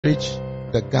bridge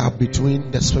the gap between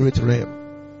the spirit realm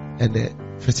and the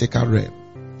physical realm.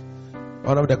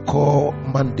 One of the core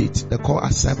mandates, the core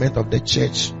assignment of the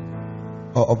church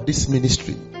or of this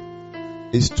ministry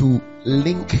is to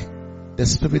link the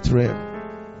spirit realm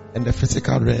and the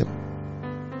physical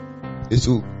realm. Is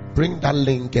to bring that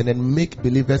link and then make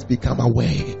believers become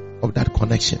aware of that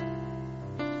connection,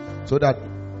 so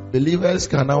that believers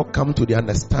can now come to the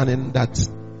understanding that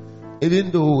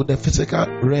even though the physical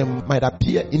realm might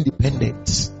appear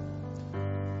independent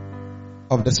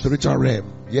of the spiritual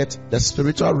realm, yet the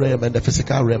spiritual realm and the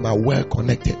physical realm are well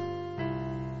connected.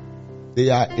 They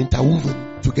are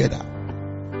interwoven together.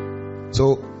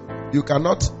 So you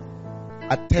cannot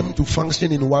attempt to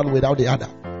function in one without the other.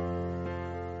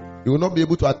 You will not be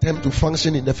able to attempt to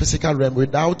function in the physical realm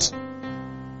without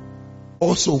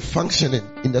also functioning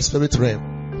in the spirit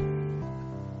realm.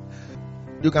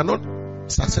 You cannot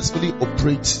successfully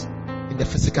operate in the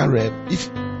physical realm if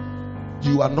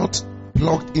you are not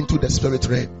plugged into the spirit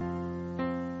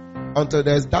realm. Until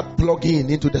there's that plug-in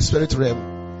into the spirit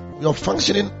realm, your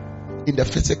functioning in the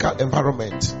physical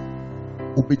environment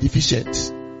will be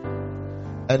deficient.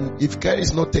 And if care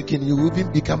is not taken, you will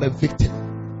even become a victim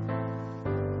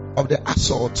of the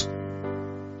assault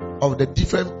of the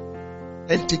different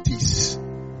entities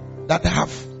that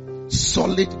have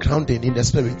solid grounding in the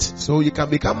spirit. So you can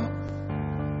become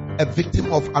a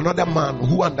victim of another man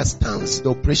who understands the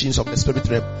operations of the spirit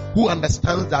realm, who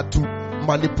understands that to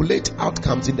manipulate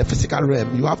outcomes in the physical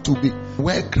realm, you have to be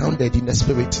well grounded in the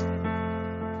spirit.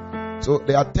 So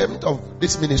the attempt of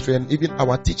this ministry and even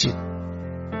our teaching,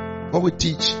 what we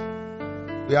teach,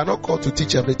 we are not called to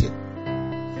teach everything.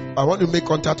 I want to make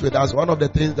contact with us. One of the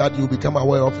things that you become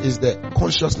aware of is the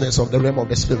consciousness of the realm of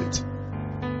the spirit.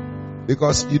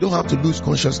 Because you don't have to lose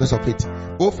consciousness of it,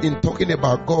 both in talking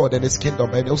about God and his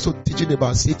kingdom and also teaching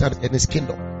about Satan and his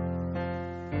kingdom.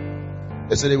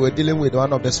 Yesterday we were dealing with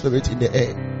one of the spirits in the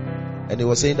air, and he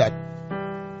was saying that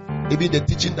even the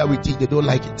teaching that we teach, they don't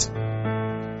like it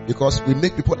because we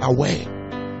make people aware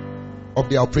of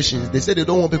their operations. They say they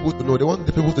don't want people to know. They want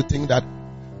the people to think that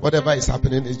whatever is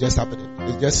happening is just happening.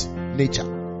 It's just nature.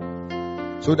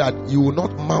 So that you will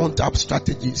not mount up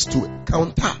strategies to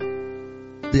counter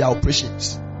their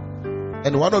operations.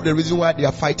 And one of the reasons why they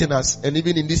are fighting us, and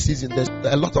even in this season, there's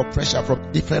a lot of pressure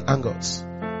from different angles.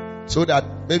 So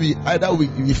that maybe either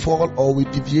we fall or we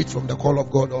deviate from the call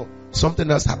of God or something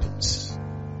else happens.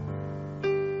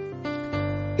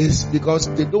 It's because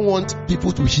they don't want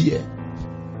people to hear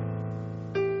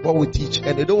what we teach,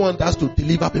 and they don't want us to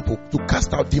deliver people, to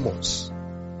cast out demons.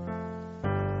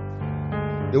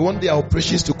 They want their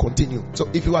operations to continue. So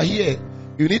if you are here,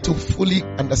 you need to fully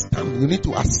understand, you need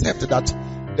to accept that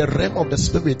the realm of the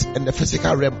spirit and the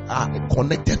physical realm are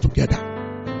connected together.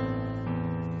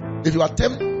 If you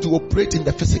attempt to operate in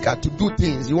the physical, to do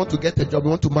things, you want to get a job, you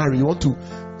want to marry, you want to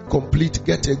complete,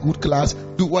 get a good class,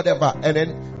 do whatever, and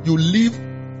then you leave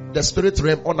the spirit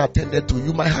realm unattended to,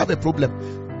 you might have a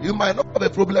problem. You might not have a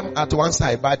problem at one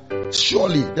side, but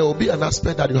surely there will be an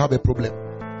aspect that you have a problem.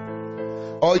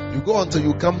 Or you go until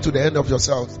you come to the end of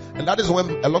yourself. And that is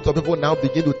when a lot of people now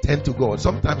begin to turn to God.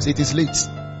 Sometimes it is late.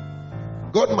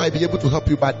 God might be able to help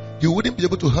you, but he wouldn't be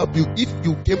able to help you if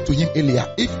you came to him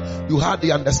earlier. If you had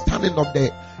the understanding of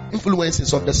the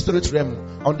influences of the spirit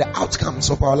realm on the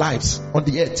outcomes of our lives on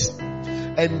the earth.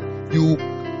 And you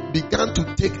began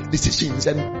to take decisions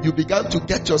and you began to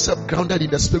get yourself grounded in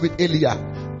the spirit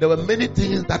earlier. There were many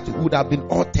things that would have been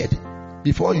altered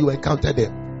before you encountered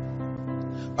them.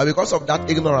 But because of that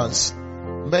ignorance,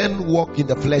 men walk in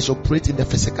the flesh, operate in the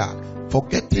physical,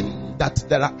 forgetting that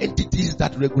there are entities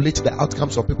that regulate the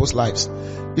outcomes of people's lives.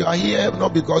 You are here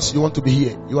not because you want to be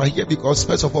here. You are here because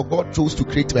first of all, God chose to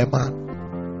create a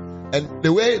man. And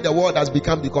the way the world has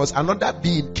become because another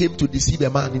being came to deceive a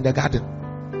man in the garden.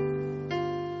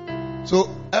 So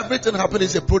everything happened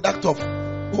is a product of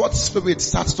what spirit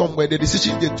sat somewhere, the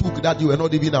decision they took that you were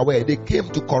not even aware. They came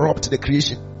to corrupt the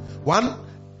creation. One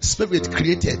spirit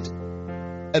created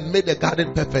and made the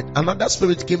garden perfect. Another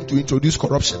spirit came to introduce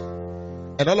corruption.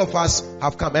 And all of us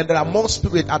have come, and there are more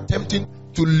spirits attempting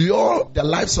to lure the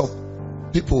lives of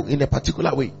people in a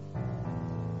particular way.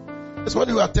 It's when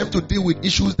you attempt to deal with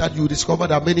issues that you discover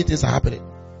that many things are happening.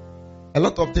 A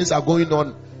lot of things are going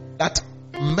on that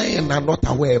men are not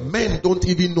aware. Men don't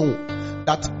even know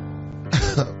that.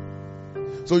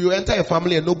 So you enter a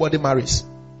family and nobody marries.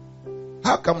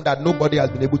 How come that nobody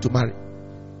has been able to marry?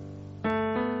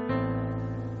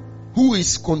 Who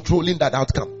is controlling that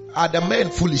outcome? Are the men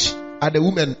foolish? Are the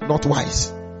women not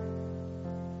wise?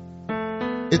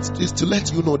 It's to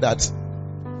let you know that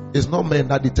it's not men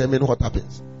that determine what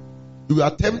happens. You will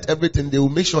attempt everything. They will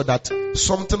make sure that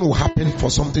something will happen for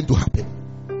something to happen.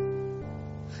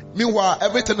 Meanwhile,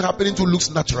 everything happening to looks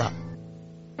natural.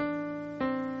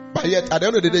 But yet, at the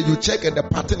end of the day, you check and the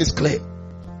pattern is clear.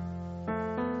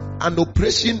 An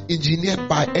operation engineered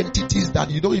by entities that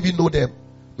you don't even know them.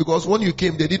 Because when you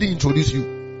came, they didn't introduce you.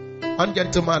 One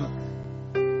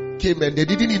gentleman came and they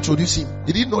didn't introduce him.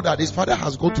 They didn't know that his father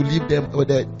has gone to leave them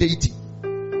with a deity.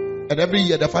 And every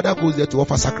year the father goes there to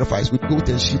offer sacrifice with goat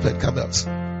and sheep and camels.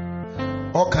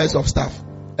 All kinds of stuff.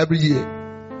 Every year.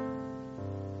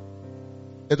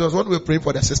 It was when we were praying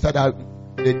for the sister that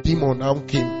the demon now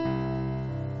came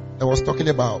and was talking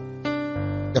about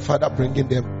the father bringing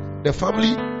them. The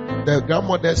family, the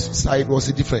grandmother's side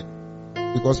was different.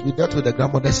 Because we dealt with the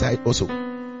grandmother's side also.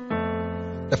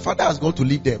 The father has gone to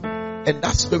leave them. And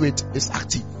that spirit is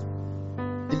active.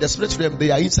 In the spirit realm,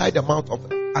 they are inside the mouth of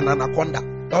an anaconda.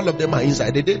 All of them are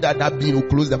inside. The day that being will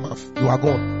close the mouth, you are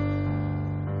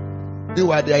gone.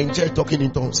 Meanwhile, they are in church talking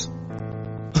in tongues.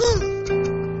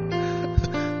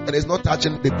 And it's not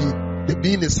touching the being. The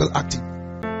being is still active.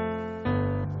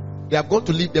 They have gone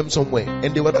to leave them somewhere.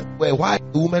 And they were not aware why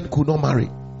the woman could not marry.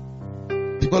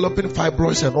 Developing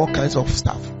fibroids and all kinds of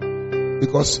stuff.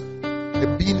 Because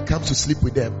the being comes to sleep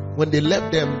with them. When they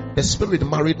left them, the spirit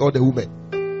married all the women.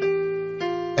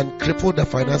 And crippled the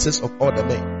finances of all the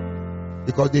men.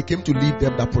 Because they came to leave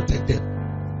them that protect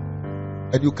them.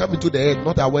 And you come into the earth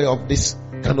not aware of this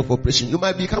kind of operation. You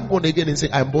might become born again and say,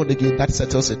 I'm born again. That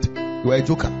settles it. You are a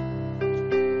joker.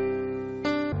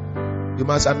 You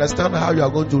must understand how you are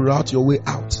going to route your way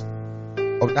out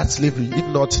of that slavery. If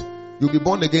not, you'll be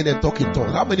born again and talk in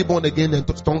tongues. How many born again and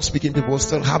tongue speaking people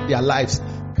still have their lives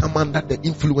come under the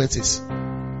influences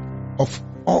of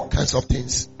all kinds of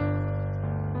things?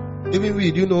 Even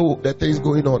we, you know the things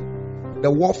going on.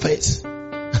 The warfares.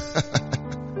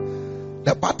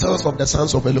 The battles of the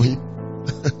sons of Elohim.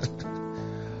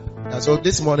 And so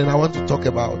this morning I want to talk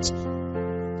about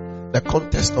the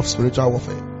context of spiritual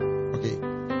warfare. Okay.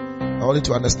 I want you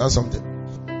to understand something.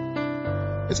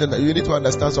 Listen, you need to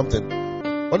understand something.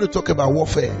 When you talk about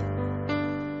warfare,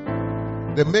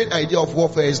 the main idea of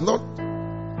warfare is not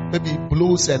maybe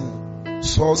blows and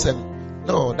swords and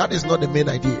no, that is not the main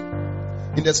idea.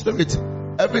 In the spirit,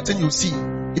 everything you see,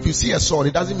 if you see a sword,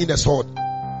 it doesn't mean a sword.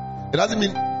 It doesn't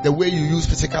mean the way you use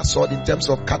physical sword in terms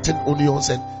of cutting onions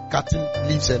and cutting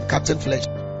leaves and cutting flesh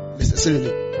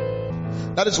necessarily.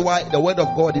 That is why the word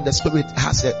of God in the spirit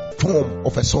has a form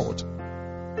of a sword.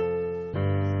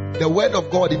 The word of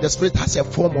God in the spirit has a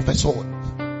form of a sword.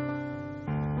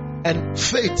 And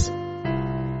faith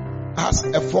has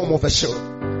a form of a shield.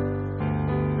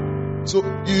 So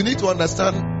you need to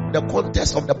understand the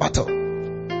context of the battle.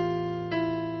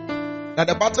 That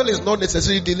the battle is not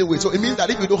necessarily dealing with. So it means that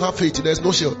if you don't have faith, there is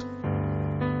no shield.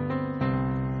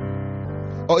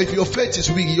 Or if your faith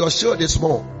is weak, your shield is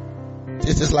small.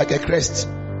 It is like a crest.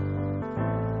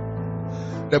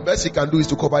 The best you can do is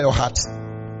to cover your heart.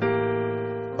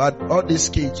 But all this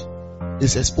cage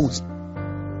is exposed.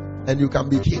 And you can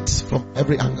be hit from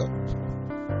every angle.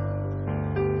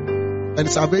 And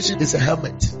salvation is a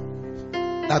helmet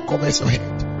that covers your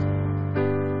head.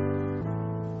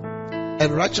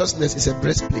 And righteousness is a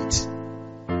breastplate.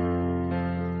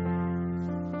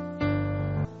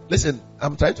 Listen,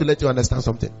 I'm trying to let you understand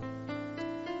something.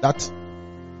 That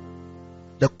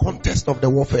the context of the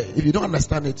warfare, if you don't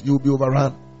understand it, you will be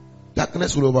overrun.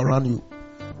 Darkness will overrun you.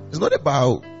 It's not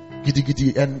about giddy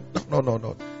giddy and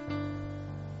no.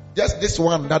 Just this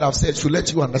one that I've said should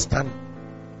let you understand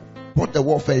what the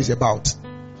warfare is about.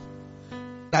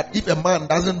 That if a man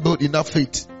doesn't build enough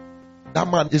faith, that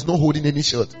man is not holding any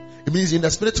shield. It means in the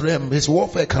spirit realm, his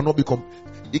warfare cannot become.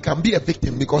 He can be a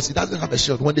victim because he doesn't have a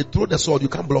shield. When they throw the sword, you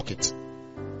can't block it.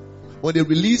 When they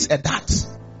release a dart,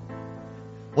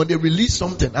 when they release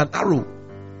something, an arrow.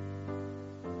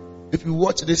 If you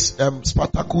watch this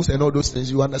Spartacus and all those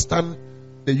things, you understand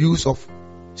the use of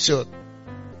shield.